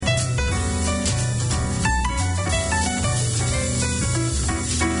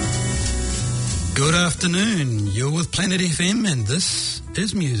afternoon. You're with Planet FM and this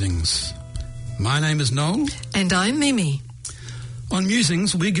is Musings. My name is Noel. And I'm Mimi. On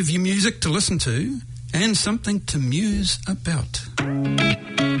Musings, we give you music to listen to and something to muse about.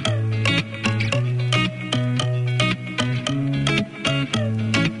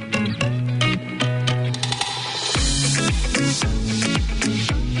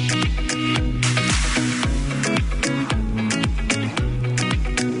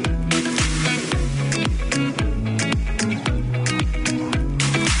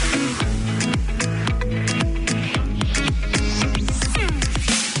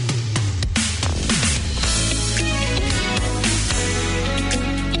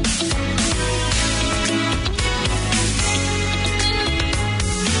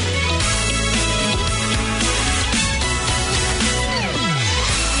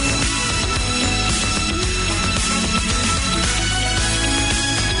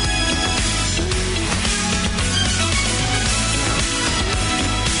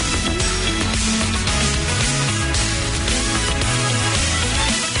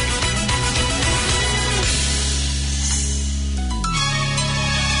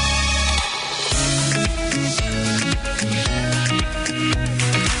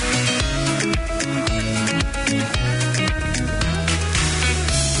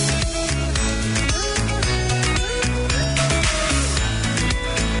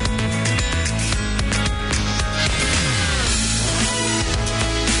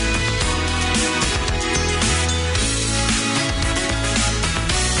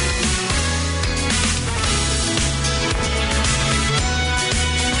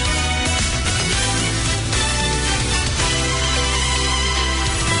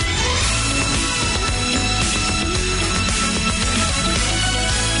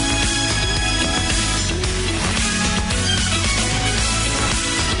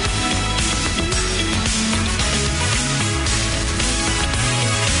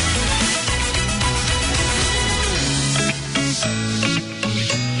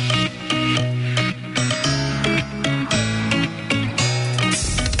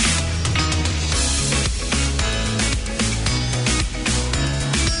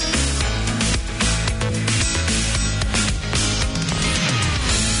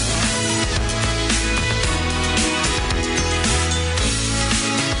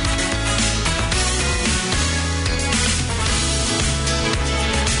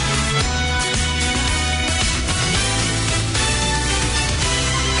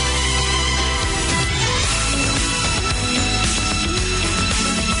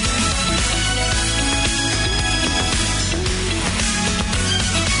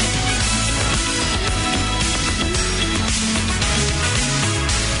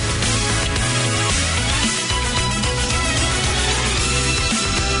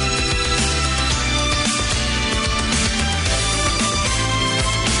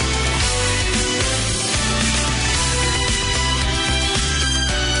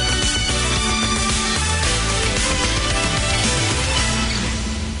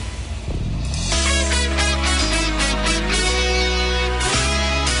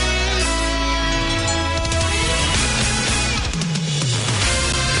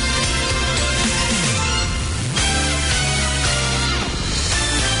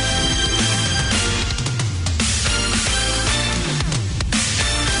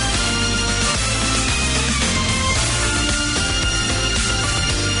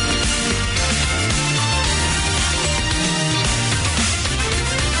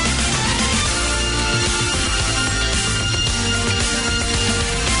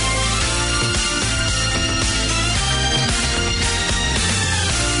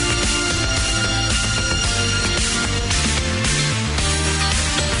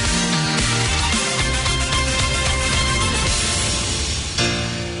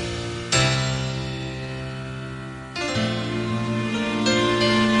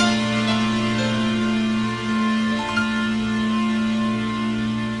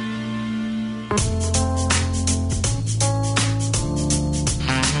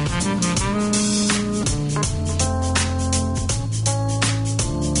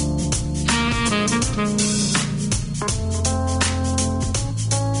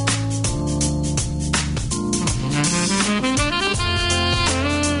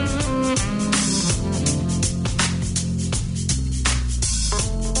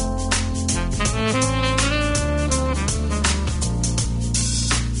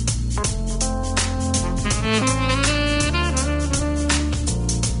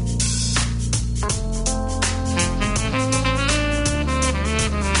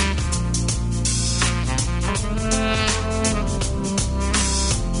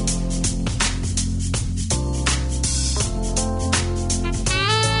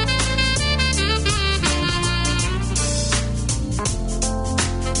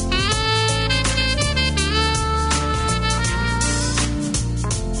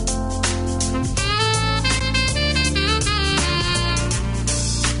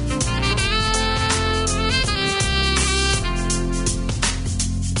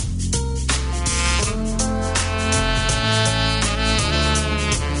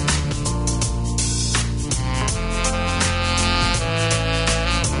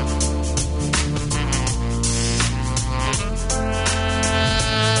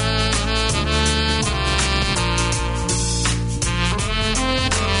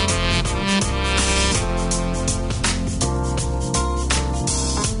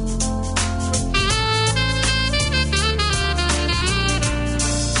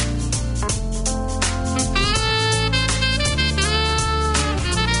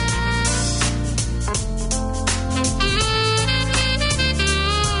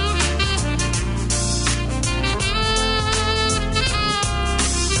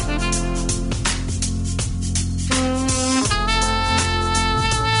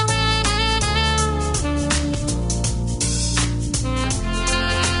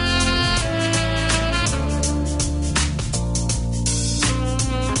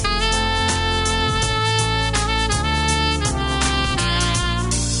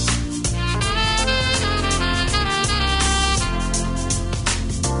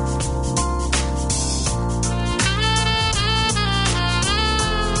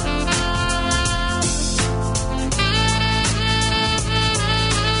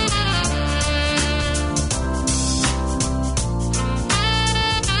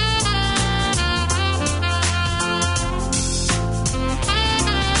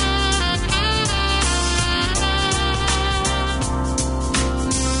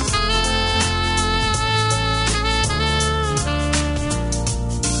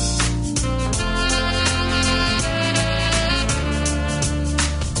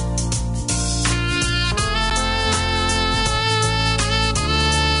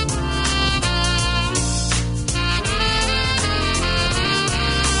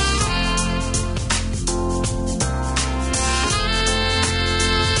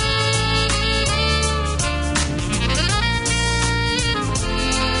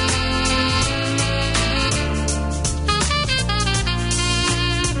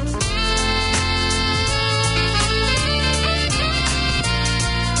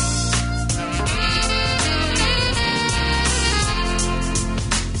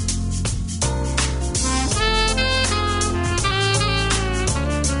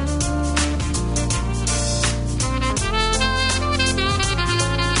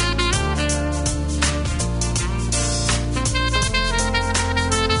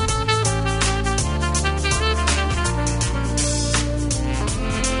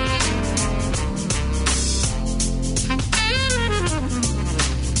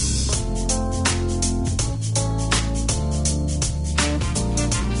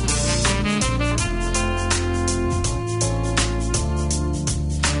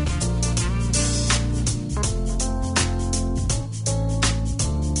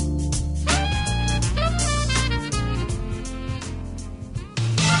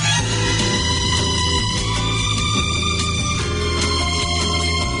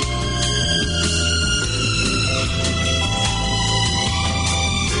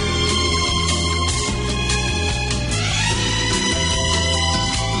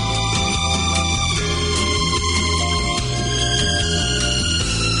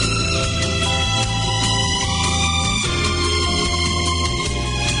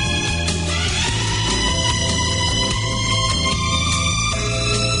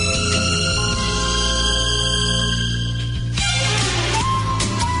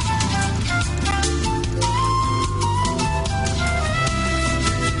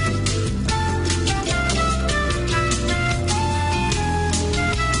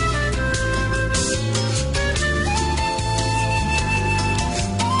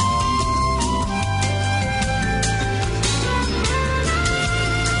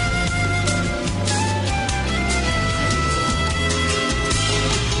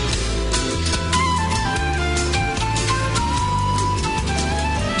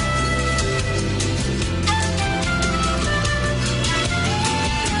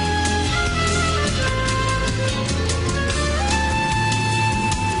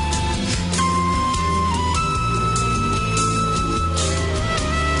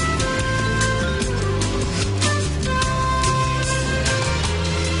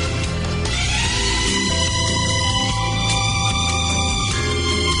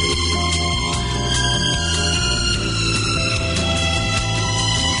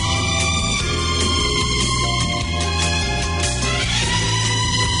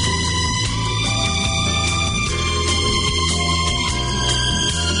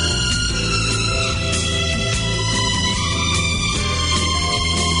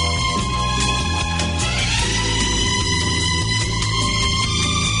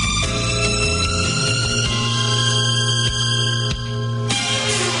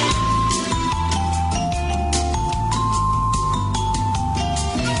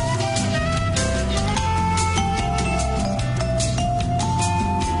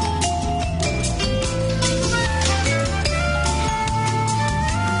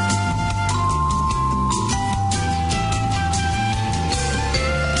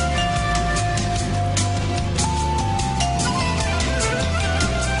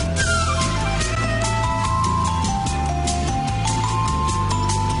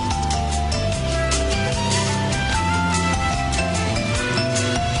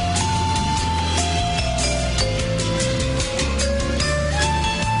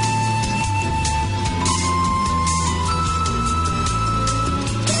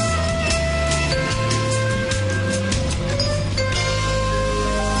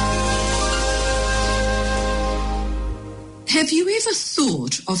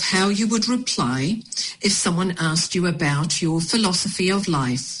 thought of how you would reply if someone asked you about your philosophy of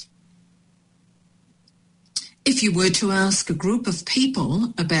life? If you were to ask a group of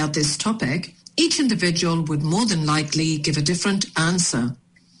people about this topic, each individual would more than likely give a different answer.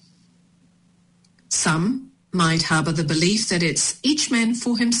 Some might harbour the belief that it's each man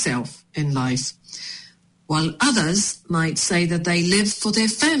for himself in life, while others might say that they live for their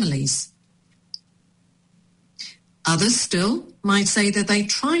families. Others still might say that they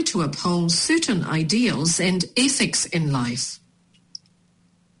try to uphold certain ideals and ethics in life.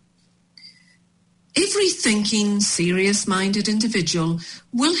 Every thinking, serious-minded individual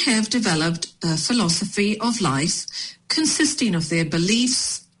will have developed a philosophy of life consisting of their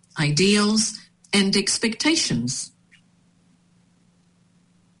beliefs, ideals, and expectations.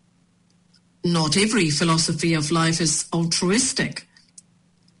 Not every philosophy of life is altruistic,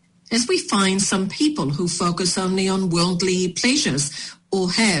 as we find some people who focus only on worldly pleasures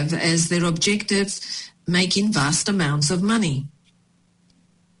or have as their objective making vast amounts of money.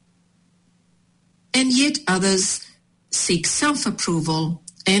 And yet others seek self-approval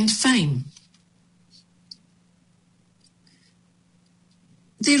and fame.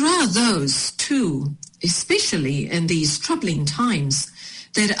 There are those too, especially in these troubling times,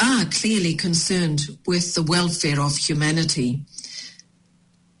 that are clearly concerned with the welfare of humanity.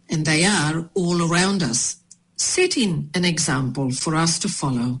 And they are all around us, setting an example for us to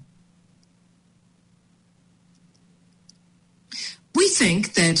follow. We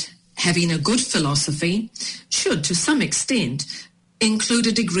think that having a good philosophy should, to some extent, include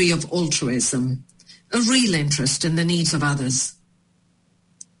a degree of altruism, a real interest in the needs of others.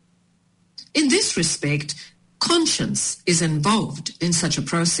 In this respect, conscience is involved in such a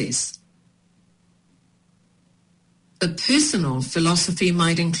process. A personal philosophy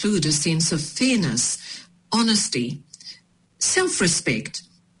might include a sense of fairness, honesty, self-respect,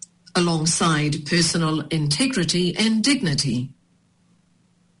 alongside personal integrity and dignity.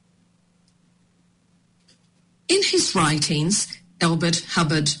 In his writings, Albert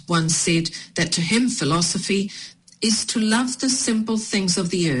Hubbard once said that to him philosophy is to love the simple things of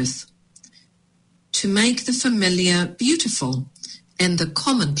the earth, to make the familiar beautiful and the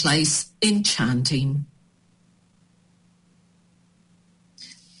commonplace enchanting.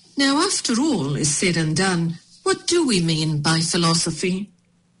 Now, after all is said and done, what do we mean by philosophy?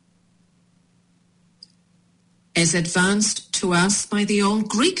 As advanced to us by the old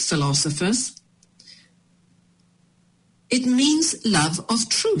Greek philosophers, it means love of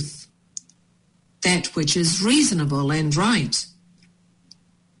truth, that which is reasonable and right.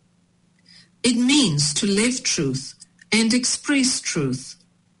 It means to live truth and express truth.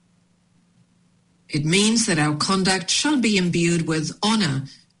 It means that our conduct shall be imbued with honour,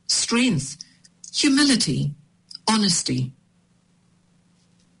 strength, humility, honesty.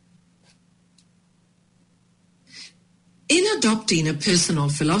 In adopting a personal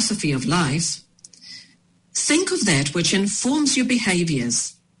philosophy of life, think of that which informs your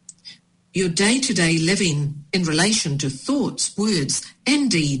behaviours, your day-to-day living in relation to thoughts, words,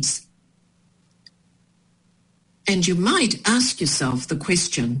 and deeds. And you might ask yourself the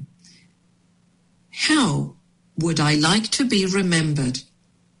question, how would I like to be remembered?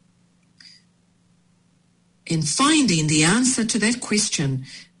 In finding the answer to that question,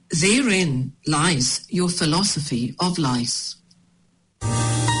 therein lies your philosophy of life.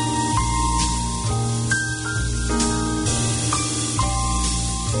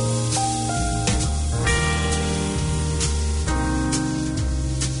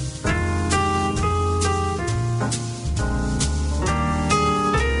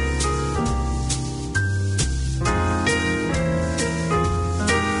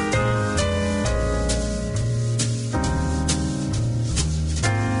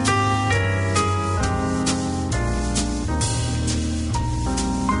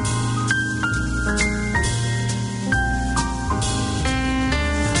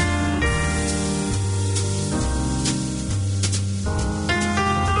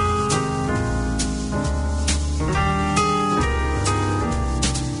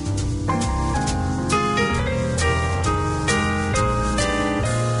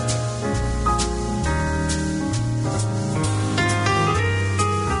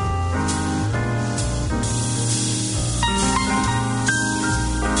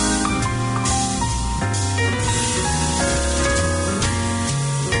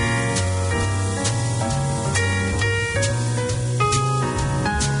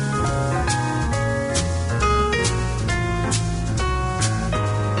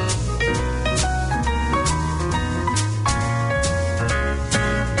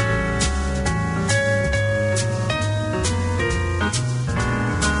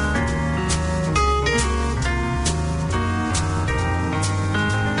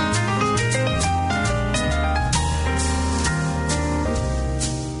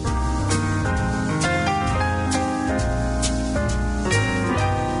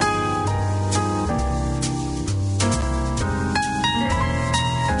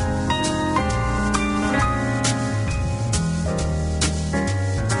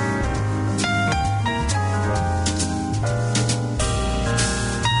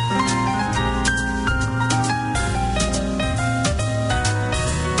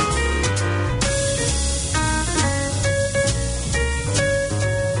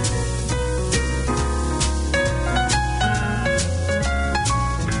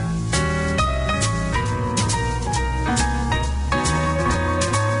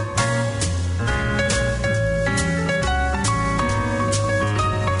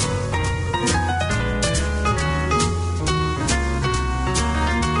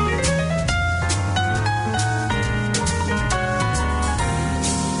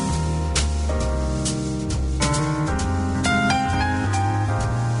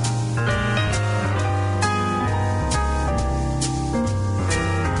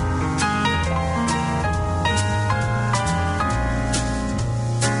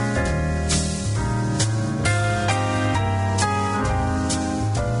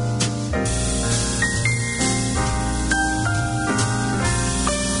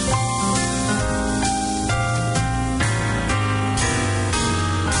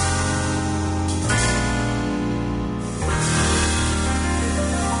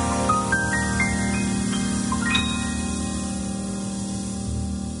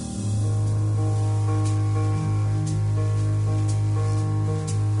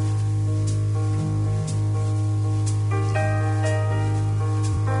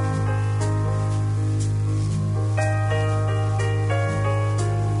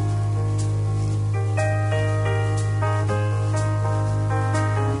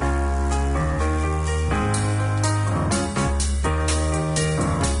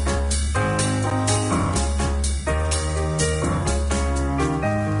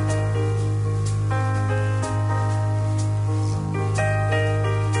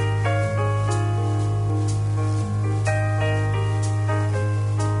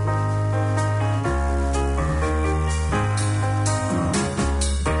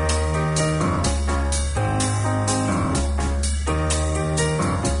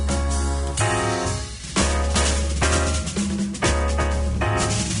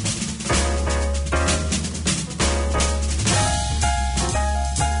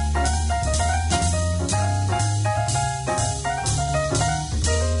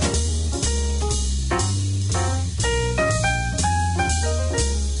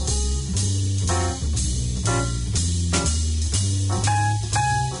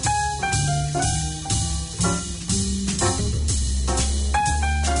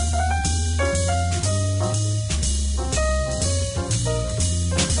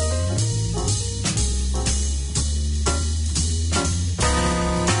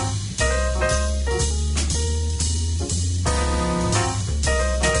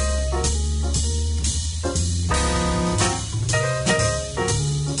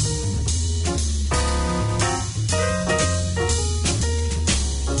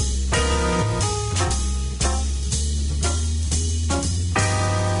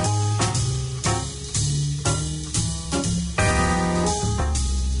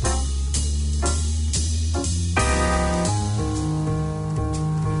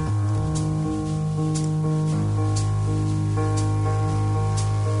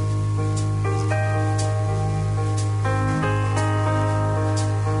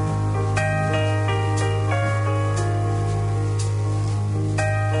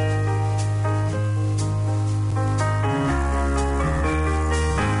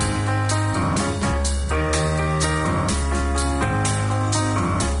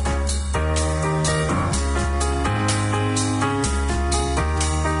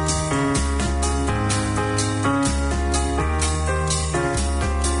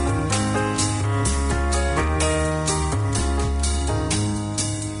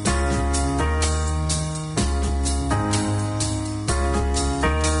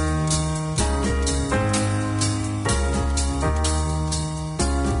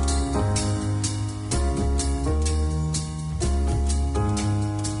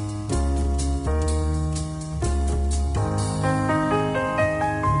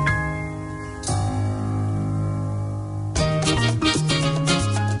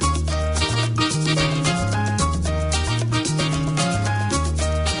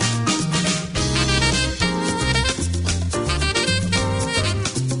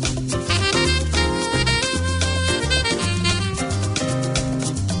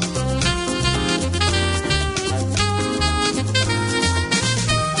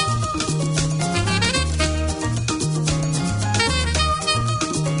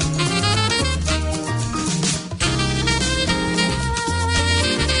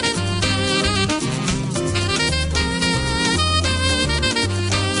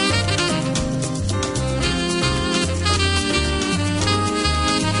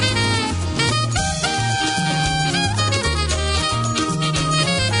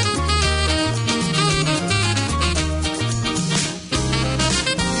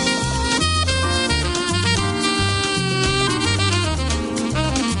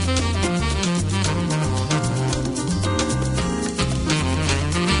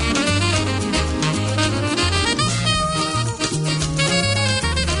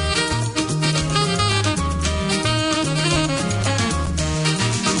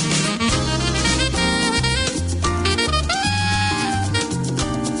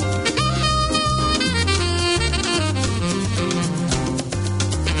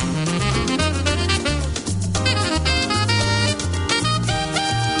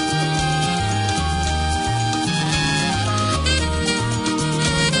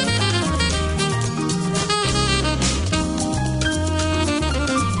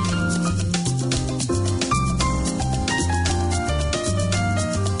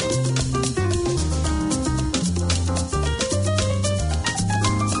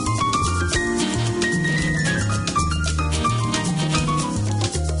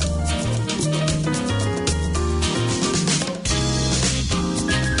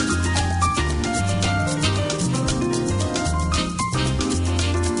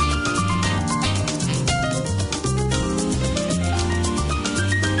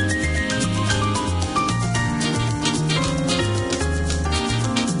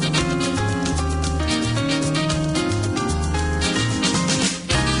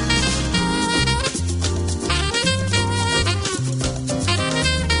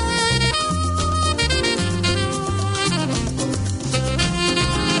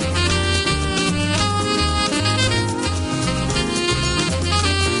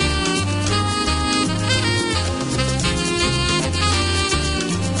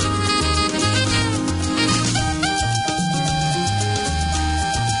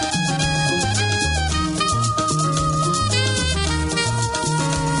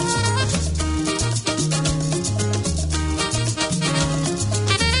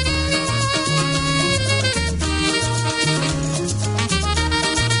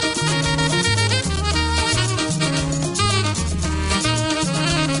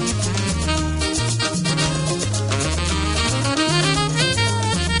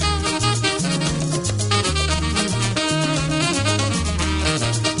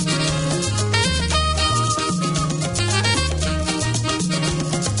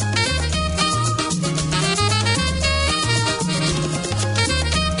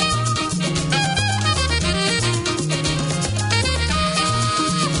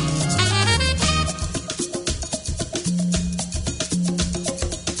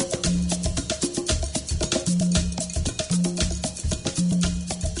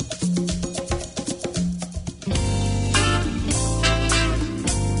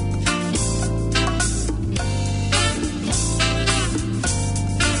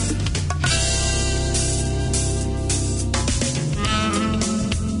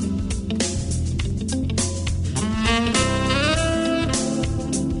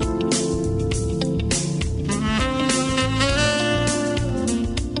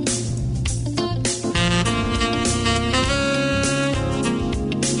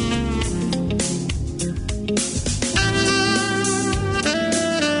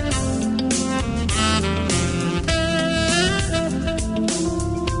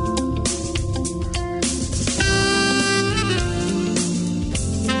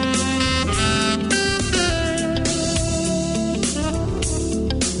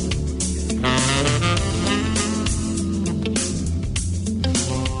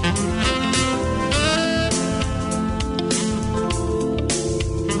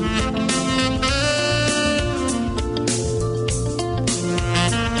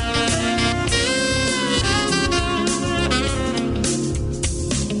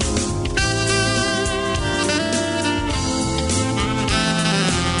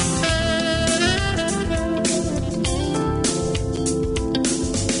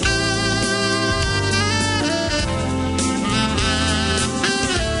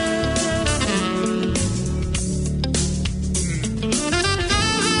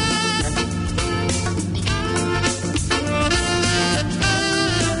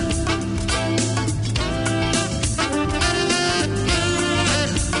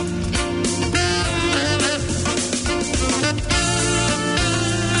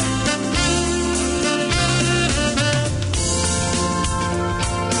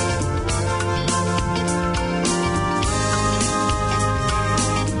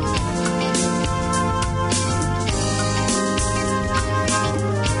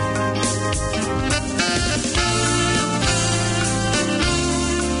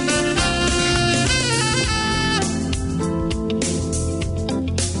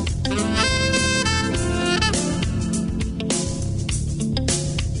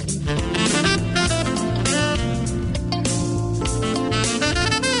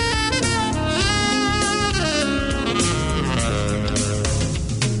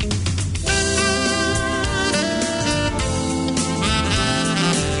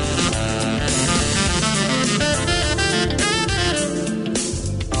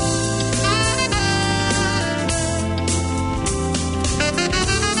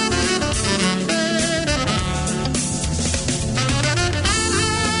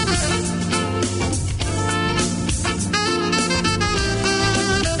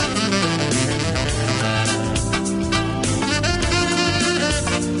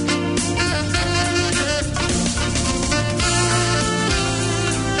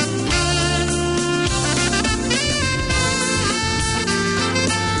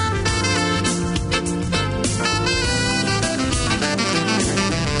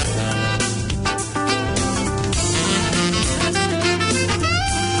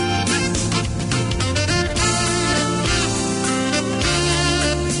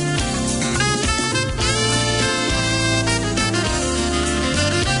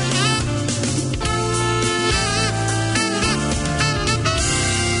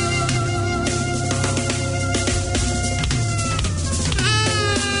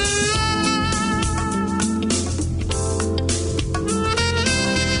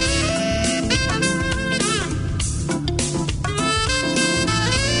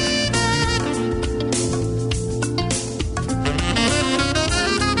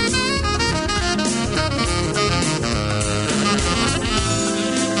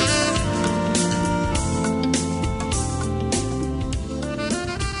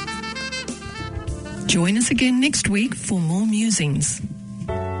 again next week for more musings.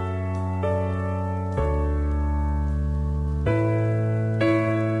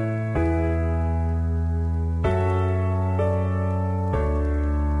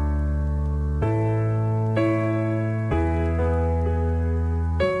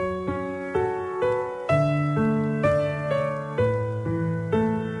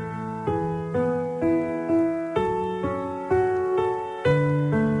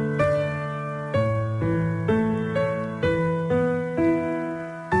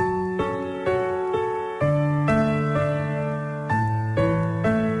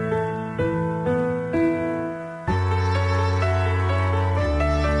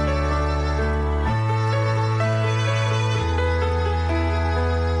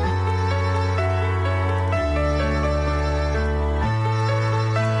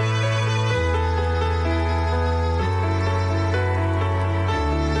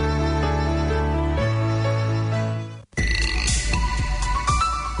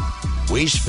 Waste